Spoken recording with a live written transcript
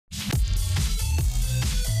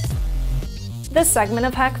This segment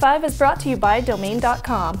of Hak5 is brought to you by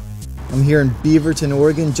Domain.com. I'm here in Beaverton,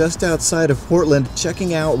 Oregon, just outside of Portland,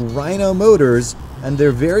 checking out Ryno Motors and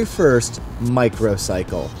their very first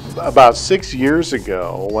Microcycle. About 6 years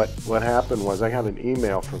ago, what happened was I got an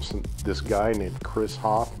email from this guy named Chris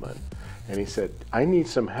Hoffman, and he said, I need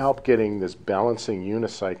some help getting this balancing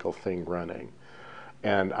unicycle thing running.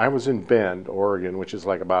 And I was in Bend, Oregon, which is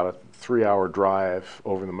like about a 3-hour drive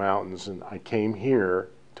over the mountains, and I came here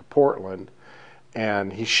to Portland,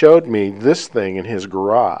 and he showed me this thing in his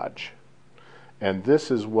garage. And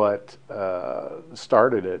this is what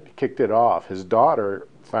started it, kicked it off. His daughter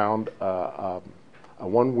found a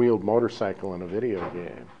one-wheeled motorcycle in a video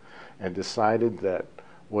game and decided that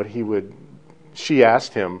she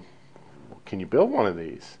asked him, can you build one of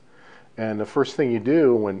these? And the first thing you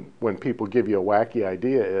do when people give you a wacky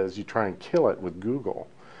idea is you try and kill it with Google.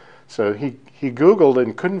 So he Googled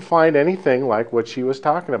and couldn't find anything like what she was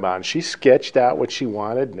talking about. And she sketched out what she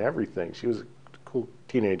wanted and everything. She was a cool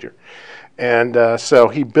teenager. And so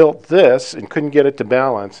he built this and couldn't get it to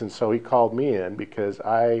balance. And so he called me in because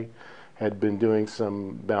I had been doing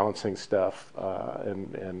some balancing stuff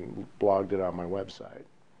and blogged it on my website.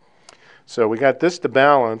 So we got this to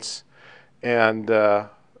balance and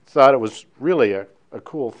thought it was really a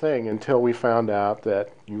cool thing until we found out that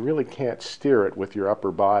you really can't steer it with your upper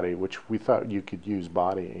body, which we thought you could use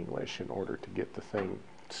body English in order to get the thing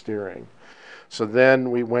steering. So then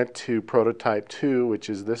we went to prototype 2, which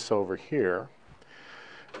is this over here.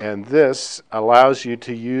 And this allows you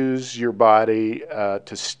to use your body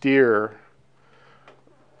to steer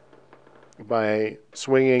by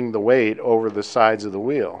swinging the weight over the sides of the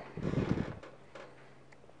wheel.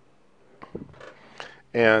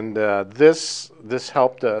 And this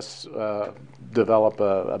helped us develop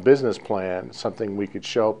a business plan, something we could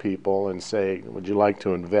show people and say, would you like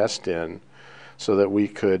to invest in, so that we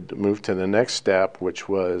could move to the next step, which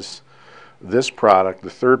was this product, the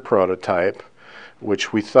third prototype,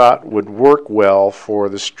 which we thought would work well for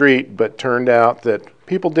the street, but turned out that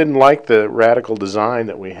people didn't like the radical design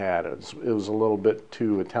that we had. It was a little bit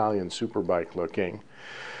too Italian superbike looking.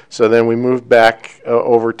 So then we moved back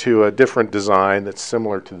over to a different design that's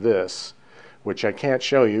similar to this, which I can't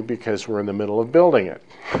show you because we're in the middle of building it.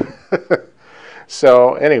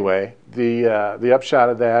 So anyway, the upshot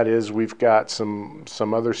of that is we've got some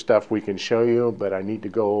other stuff we can show you, but I need to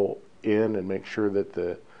go in and make sure that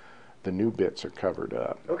the new bits are covered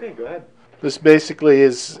up. Okay, go ahead. This basically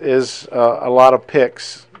is a lot of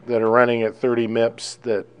picks that are running at 30 MIPS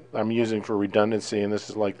that I'm using for redundancy, and this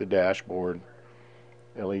is like the dashboard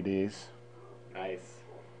LEDs. Nice.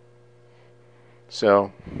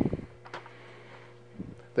 So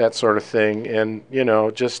that sort of thing, and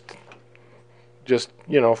just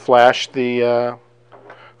flash the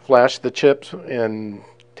chips and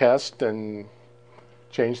test and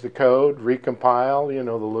change the code, recompile,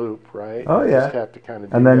 the loop, right? Oh, yeah. Just have to kind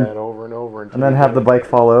of do that over and over. And then have the bike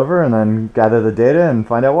fall over and then gather the data and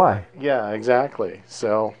find out why. Yeah, exactly.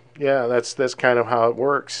 So, yeah, that's kind of how it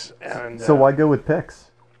works. And so why go with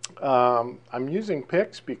picks? I'm using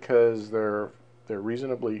picks because they're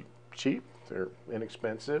reasonably cheap. They're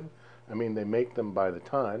inexpensive. I mean, they make them by the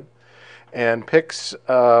ton. And picks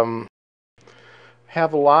have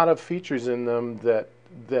a lot of features in them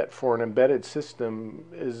that for an embedded system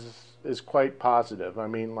is quite positive. I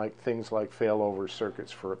mean, like things like failover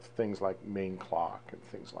circuits for things like main clock and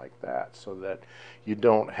things like that, so that you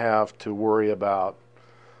don't have to worry about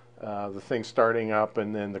the thing starting up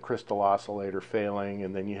and then the crystal oscillator failing,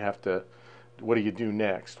 and then you have to, what do you do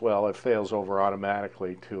next? Well, it fails over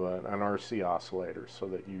automatically to an RC oscillator so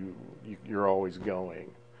that you're always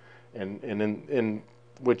going. And in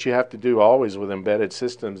what you have to do always with embedded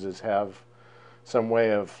systems is have some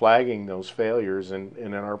way of flagging those failures. And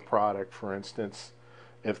in our product, for instance,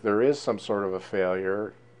 if there is some sort of a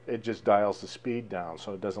failure, it just dials the speed down,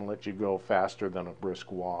 so it doesn't let you go faster than a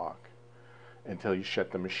brisk walk until you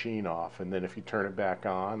shut the machine off. And then if you turn it back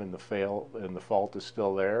on and the fault is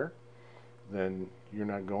still there, then you're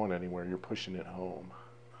not going anywhere, you're pushing it home.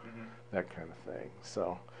 That kind of thing.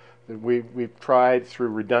 So we've tried through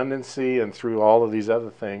redundancy and through all of these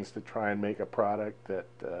other things to try and make a product that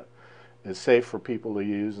is safe for people to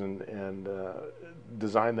use and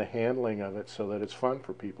design the handling of it so that it's fun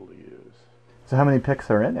for people to use. So how many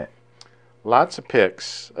picks are in it? Lots of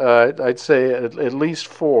picks. I'd say at least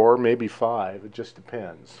 4, maybe 5. It just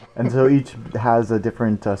depends. And so each has a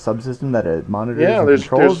different subsystem that it monitors and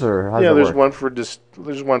controls, or how does it there's work?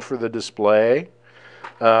 There's one for the display.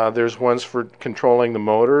 There's ones for controlling the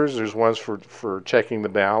motors. There's ones for checking the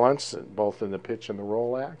balance, both in the pitch and the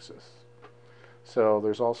roll axis. So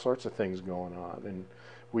there's all sorts of things going on, and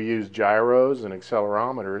we use gyros and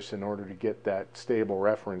accelerometers in order to get that stable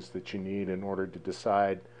reference that you need in order to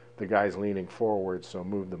decide the guy's leaning forward, so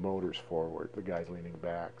move the motors forward. The guy's leaning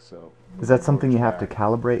back, so. Is that something you have to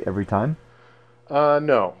calibrate every time?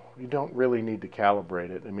 No, you don't really need to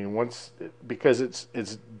calibrate it. I mean, because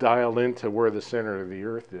it's dialed into where the center of the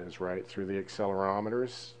Earth is, right, through the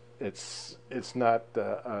accelerometers. It's not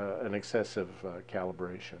an excessive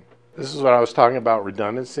calibration. This is what I was talking about,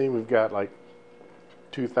 redundancy. We've got like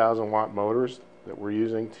 2,000 watt motors that we're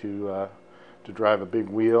using to drive a big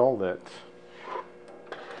wheel that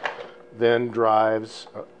then drives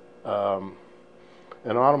an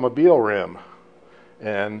automobile rim.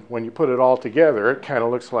 And when you put it all together, it kind of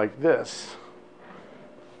looks like this.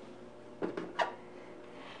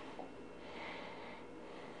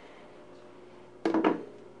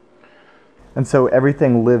 And so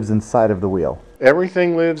everything lives inside of the wheel?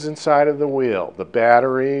 Everything lives inside of the wheel. The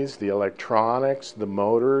batteries, the electronics, the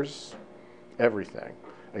motors, everything.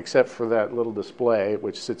 Except for that little display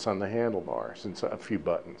which sits on the handlebars and a few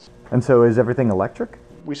buttons. And so is everything electric?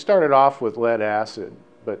 We started off with lead acid,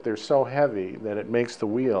 but they're so heavy that it makes the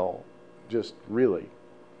wheel just really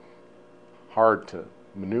hard to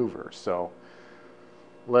maneuver. So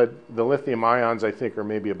the lithium ions, I think, are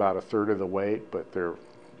maybe about 1/3 of the weight, but they're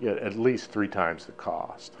at least 3 times the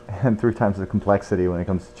cost. And 3 times the complexity when it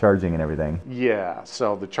comes to charging and everything. Yeah,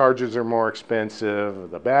 so the chargers are more expensive,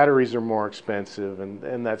 the batteries are more expensive,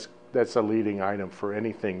 and that's a leading item for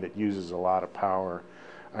anything that uses a lot of power.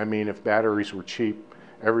 I mean, if batteries were cheap,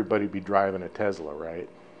 everybody'd be driving a Tesla, right?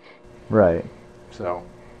 Right. So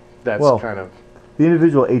that's kind of... The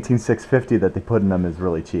individual 18650 that they put in them is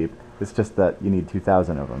really cheap. It's just that you need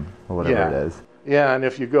 2,000 of them, or whatever it is. Yeah, and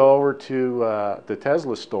if you go over to the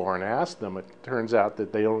Tesla store and ask them, it turns out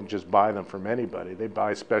that they don't just buy them from anybody. They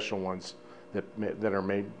buy special ones that are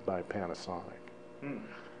made by Panasonic.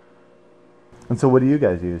 And so what do you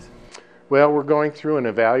guys use? Well, we're going through and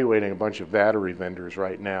evaluating a bunch of battery vendors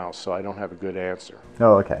right now, so I don't have a good answer.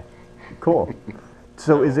 Oh, okay. Cool.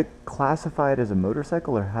 So is it classified as a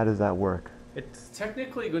motorcycle, or how does that work? It's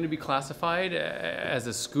technically going to be classified as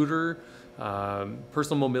a scooter,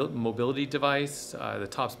 personal mobility device. The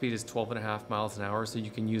top speed is 12.5 miles an hour, so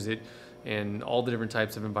you can use it in all the different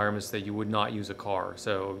types of environments that you would not use a car.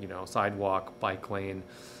 So, you know, sidewalk, bike lane,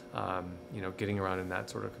 you know, getting around in that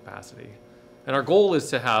sort of capacity. And our goal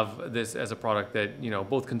is to have this as a product that, you know,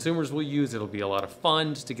 both consumers will use. It'll be a lot of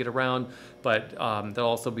fun just to get around, but there'll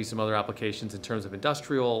also be some other applications in terms of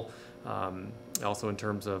industrial, also in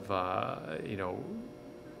terms of, you know,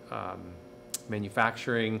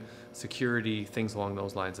 manufacturing, security, things along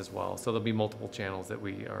those lines as well. So there'll be multiple channels that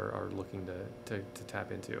we are looking to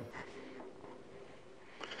tap into.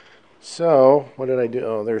 So what did I do?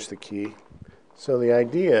 Oh, there's the key. So the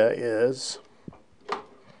idea is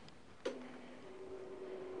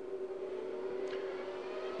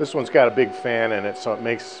this one's got a big fan in it, so it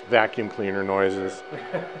makes vacuum cleaner noises.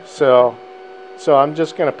 So I'm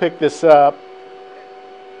just going to pick this up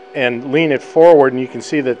and lean it forward, and you can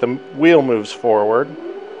see that the wheel moves forward.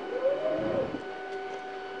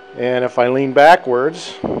 And if I lean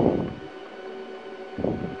backwards,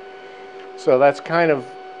 so that's kind of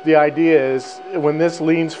the idea is when this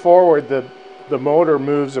leans forward, the motor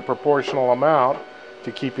moves a proportional amount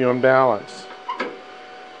to keep you in balance.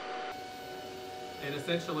 And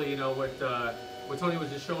essentially, you know, what Tony was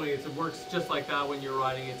just showing, it works just like that when you're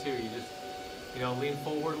riding it too. You just, you know, lean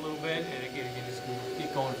forward a little bit, and again, you just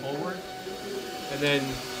keep going forward. And then,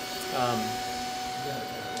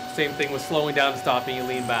 same thing with slowing down and stopping, you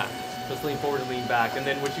lean back. Just lean forward and lean back. And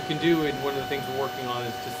then what you can do, and one of the things we're working on,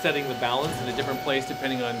 is just setting the balance in a different place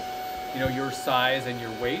depending on, you know, your size and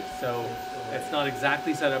your weight. So it's not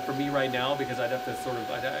exactly set up for me right now because I'd have to sort of,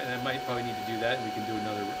 and I might probably need to do that, and we can do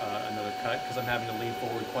another cut because I'm having to lean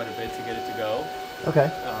forward quite a bit to get it to go.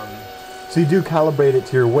 Okay. So you do calibrate it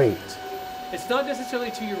to your weight? It's not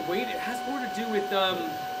necessarily to your weight. It has more to do with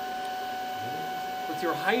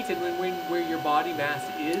your height and where your body mass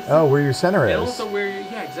is. Oh, where your center is. And also where,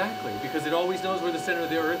 yeah, exactly, because it always knows where the center of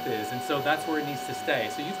the Earth is, and so that's where it needs to stay.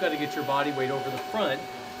 So you've got to get your body weight over the front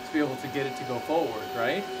to be able to get it to go forward,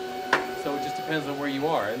 right? So it just depends on where you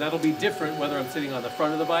are, and that'll be different whether I'm sitting on the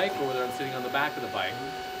front of the bike or whether I'm sitting on the back of the bike.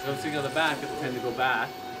 So if I'm sitting on the back, it'll tend to go back.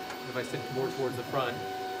 If I sit more towards the front,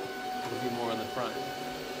 it'll be more on the front.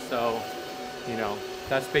 So, you know,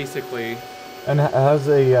 that's basically. And how's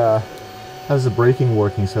the braking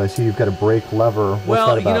working? So I see you've got a brake lever. What's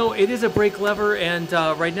that about? You know, it is a brake lever, and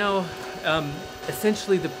right now,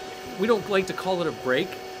 essentially, we don't like to call it a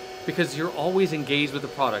brake because you're always engaged with the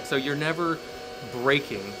product. So you're never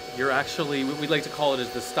braking. You're actually, we'd like to call it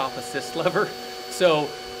as the stop assist lever. So,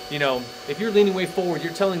 you know, if you're leaning way forward,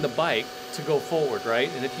 you're telling the bike to go forward, right?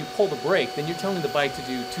 And if you pull the brake, then you're telling the bike to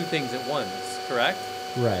do two things at once, correct?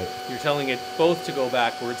 Right. You're telling it both to go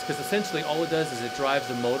backwards, because essentially all it does is it drives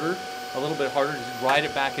the motor a little bit harder to ride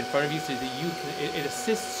it back in front of you, so that you can, it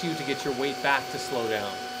assists you to get your weight back to slow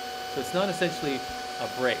down. So it's not essentially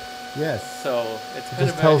a brake. Yes. So it's It kind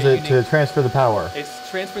just of tells a it to transfer the power. It's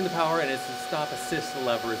transferring the power, and it's a stop assist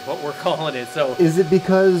lever is what we're calling it. So Is it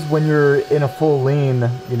because when you're in a full lean,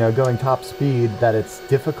 you know, going top speed, that it's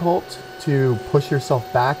difficult to push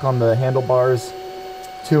yourself back on the handlebars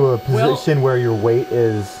to a position where your weight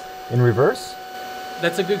is in reverse?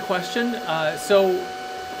 That's a good question. So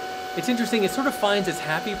it's interesting. It sort of finds its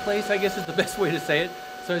happy place, I guess is the best way to say it.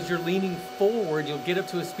 So as you're leaning forward, you'll get up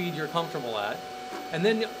to a speed you're comfortable at. And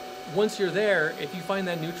then once you're there, if you find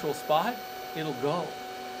that neutral spot, it'll go.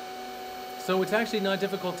 So it's actually not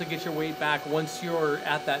difficult to get your weight back once you're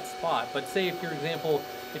at that spot. But say, if, for example,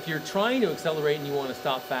 if you're trying to accelerate and you want to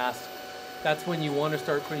stop fast, that's when you want to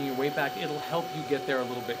start putting your weight back. It'll help you get there a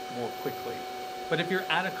little bit more quickly. But if you're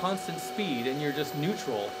at a constant speed and you're just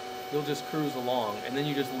neutral, you'll just cruise along, and then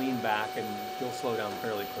you just lean back and you'll slow down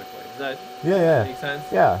fairly quickly. Does that make sense?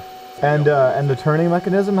 Yeah. And the turning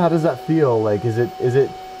mechanism, how does that feel? Like, is it?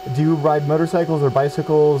 Do you ride motorcycles or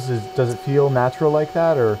bicycles? Does it feel natural like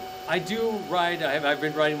that, or? I do ride. I've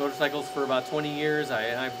been riding motorcycles for about 20 years.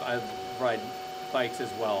 I ride bikes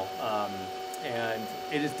as well, and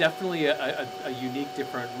it is definitely a unique,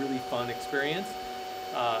 different, really fun experience.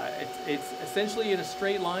 It's essentially in a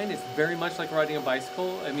straight line. It's very much like riding a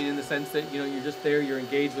bicycle. I mean, in the sense that, you know, you're just there, you're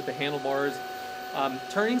engaged with the handlebars.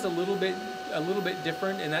 Turning's a little bit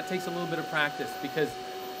different, and that takes a little bit of practice, because,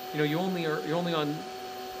 you know, you're only on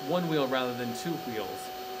one wheel rather than two wheels.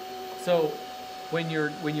 So when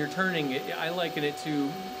you're turning, I liken it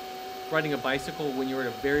to riding a bicycle when you're at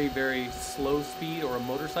a very, very slow speed, or a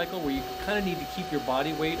motorcycle where you kind of need to keep your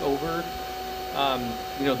body weight over,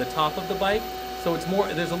 you know, the top of the bike. So it's more,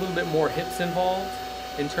 there's a little bit more hips involved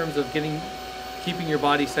in terms of keeping your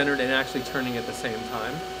body centered and actually turning at the same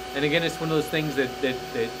time. And again, it's one of those things that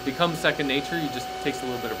becomes second nature. You just takes a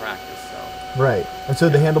little bit of practice. So. Right. And so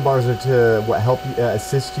the handlebars are to help you,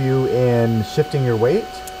 assist you in shifting your weight?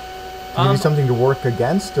 Give you something to work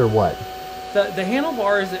against, or what? The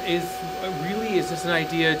handlebars is just an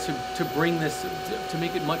idea to bring this, to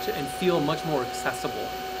make it much and feel much more accessible.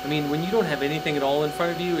 I mean, when you don't have anything at all in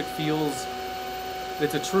front of you, it feels,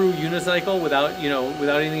 it's a true unicycle without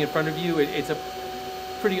anything in front of you. It's a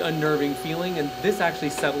pretty unnerving feeling, and this actually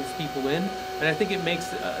settles people in, and I think it makes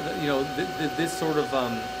this sort of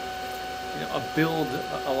a build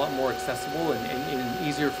a lot more accessible and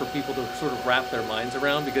easier for people to sort of wrap their minds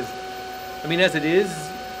around. Because, I mean, as it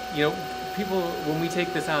is, you know, people, when we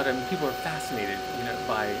take this out, I mean, people are fascinated, you know,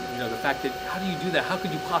 by, you know, the fact that, how do you do that? How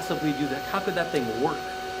could you possibly do that? How could that thing work?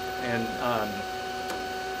 And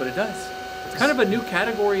but it does. It's kind of a new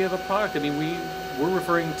category of a product. I mean, we're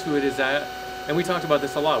referring to it as that, and we talked about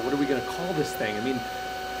this a lot. What are we going to call this thing? I mean,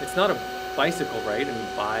 it's not a bicycle, right? I mean,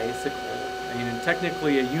 bicycle. I mean, and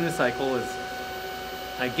technically a unicycle is,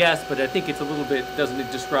 I guess, but I think it's a little bit, doesn't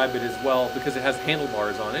it describe it as well, because it has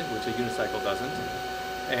handlebars on it, which a unicycle doesn't.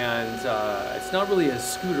 And it's not really a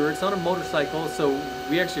scooter. It's not a motorcycle. So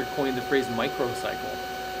we actually coined the phrase microcycle,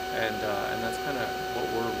 and that's kind of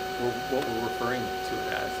what we're referring to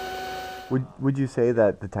it as. Would you say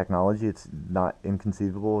that the technology, it's not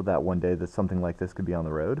inconceivable that one day that something like this could be on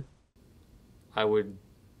the road? I would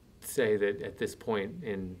say that at this point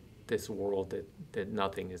in this world that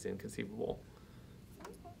nothing is inconceivable.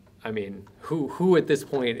 I mean, who at this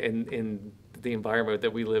point in the environment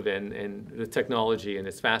that we live in and the technology and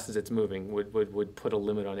as fast as it's moving would put a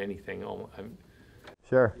limit on anything?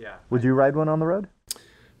 Sure. Yeah. Would you ride one on the road?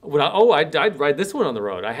 I'd ride this one on the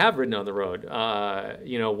road. I have ridden on the road.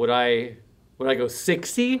 You know, would I go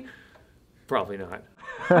 60? Probably not.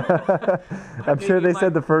 I'm sure they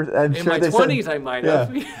said the first. I'm in sure my they 20s, said, I might yeah.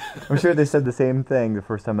 have. I'm sure they said the same thing the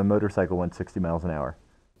first time a motorcycle went 60 miles an hour.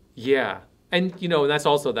 Yeah, and you know, that's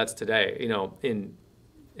today. You know, in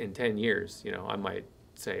 10 years, you know, I might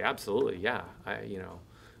say absolutely, yeah.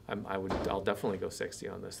 I'll definitely go 60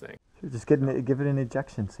 on this thing. Sure, just give it an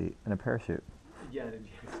ejection seat and a parachute. Yeah,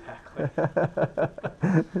 exactly.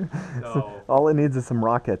 So, all it needs is some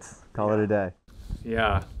rockets. Call it a day.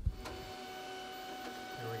 Yeah.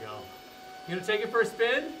 Here we go. You gonna take it for a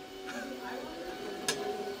spin?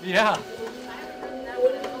 Yeah. I haven't ridden that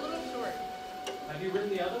one. It's a little short. Have you ridden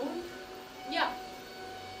the other one? Yeah.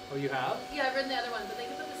 Oh, you have? Yeah, I've ridden the other one, but they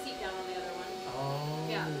can put the seat down on the other one. Oh,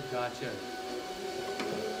 yeah. Gotcha.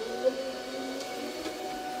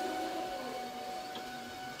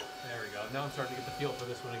 There we go. go. Now I'm starting to get the feel for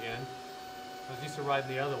this one again. I was used to riding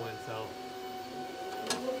the other one, so.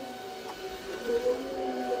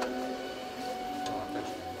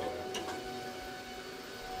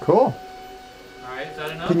 Cool. All right, is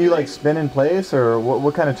that enough? Can you like spin in place, or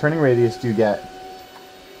what kind of turning radius do you get?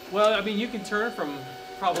 Well, I mean, you can turn from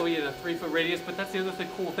probably in a 3-foot radius, but that's the other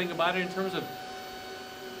cool thing about it in terms of,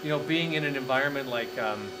 you know, being in an environment like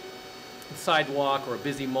a sidewalk or a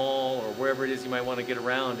busy mall or wherever it is you might want to get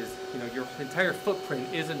around is, you know, your entire footprint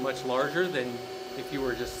isn't much larger than if you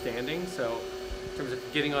were just standing. So in terms of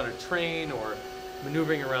getting on a train or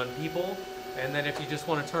maneuvering around people, and then if you just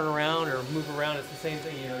want to turn around or move around, it's the same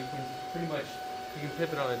thing. You know, you can pretty much, you can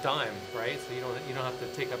pivot on a dime, right? So you don't have to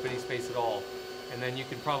take up any space at all. And then you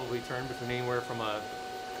can probably turn between anywhere from a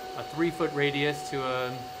 3-foot radius to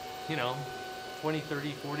a, you know, 20,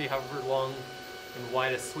 30, 40, however long and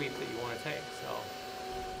wide a sweep that you want to take. So.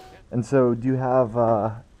 Yeah. And so, do you have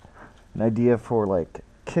an idea for like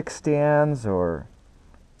kickstands or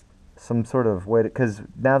some sort of way to? Because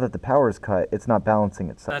now that the power is cut, it's not balancing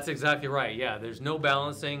itself. That's exactly right. Yeah, there's no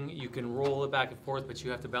balancing. You can roll it back and forth, but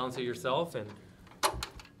you have to balance it yourself. And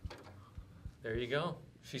there you go.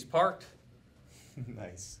 She's parked.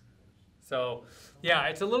 Nice. So, yeah,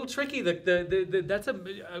 it's a little tricky. That's a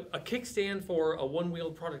kickstand for a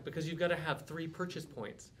one-wheeled product because you've got to have 3 purchase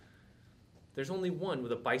points. There's only one.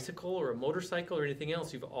 With a bicycle or a motorcycle or anything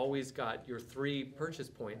else, you've always got your 3 purchase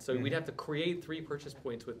points. So we'd have to create 3 purchase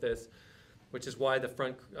points with this, which is why the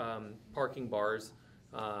front parking bars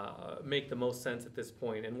make the most sense at this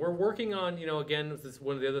point. And we're working on, you know, again, this is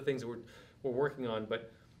one of the other things that we're working on.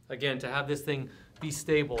 But again, to have this thing be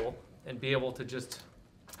stable and be able to just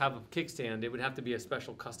have a kickstand, it would have to be a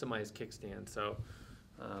special customized kickstand. So,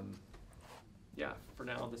 yeah, for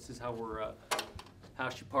now, this is how how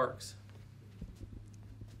she parks.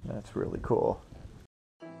 That's really cool.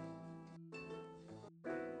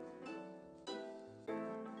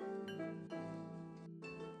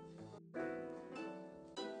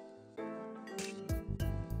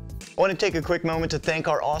 I want to take a quick moment to thank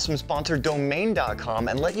our awesome sponsor Domain.com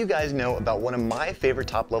and let you guys know about one of my favorite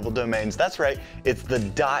top-level domains. That's right, it's the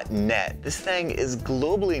 .net. This thing is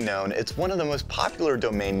globally known. It's one of the most popular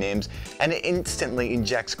domain names, and it instantly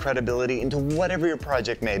injects credibility into whatever your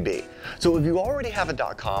project may be. So if you already have a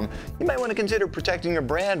 .com, you might want to consider protecting your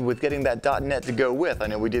brand with getting that .net to go with. I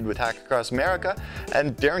know we did with Hack Across America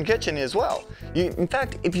and Darren Kitchen as well. In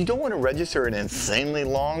fact, if you don't want to register an insanely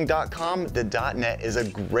long .com, the .net is a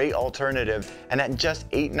great alternative, and at just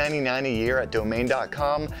 $8.99 a year at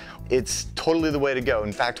Domain.com, it's totally the way to go.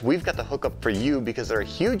 In fact, we've got the hookup for you because they're a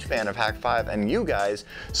huge fan of Hak5 and you guys.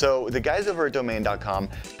 So the guys over at Domain.com,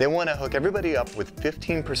 they want to hook everybody up with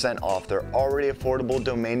 15% off their already affordable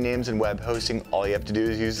domain names and web hosting. All you have to do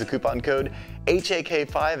is use the coupon code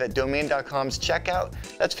HAK5 at Domain.com's checkout.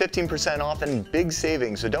 That's 15% off and big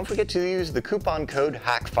savings. So don't forget to use the coupon code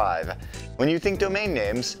HAK5. When you think domain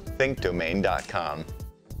names, think Domain.com.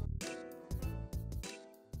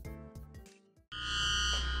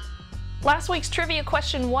 Last week's trivia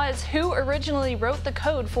question was, who originally wrote the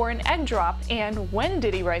code for an egg drop and when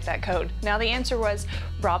did he write that code? Now the answer was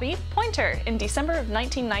Robbie Pointer in December of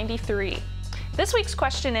 1993. This week's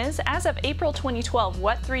question is, as of April 2012,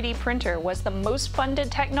 what 3D printer was the most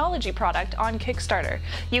funded technology product on Kickstarter?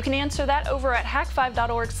 You can answer that over at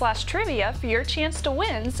hak5.org/trivia for your chance to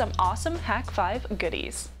win some awesome Hak5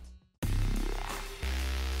 goodies.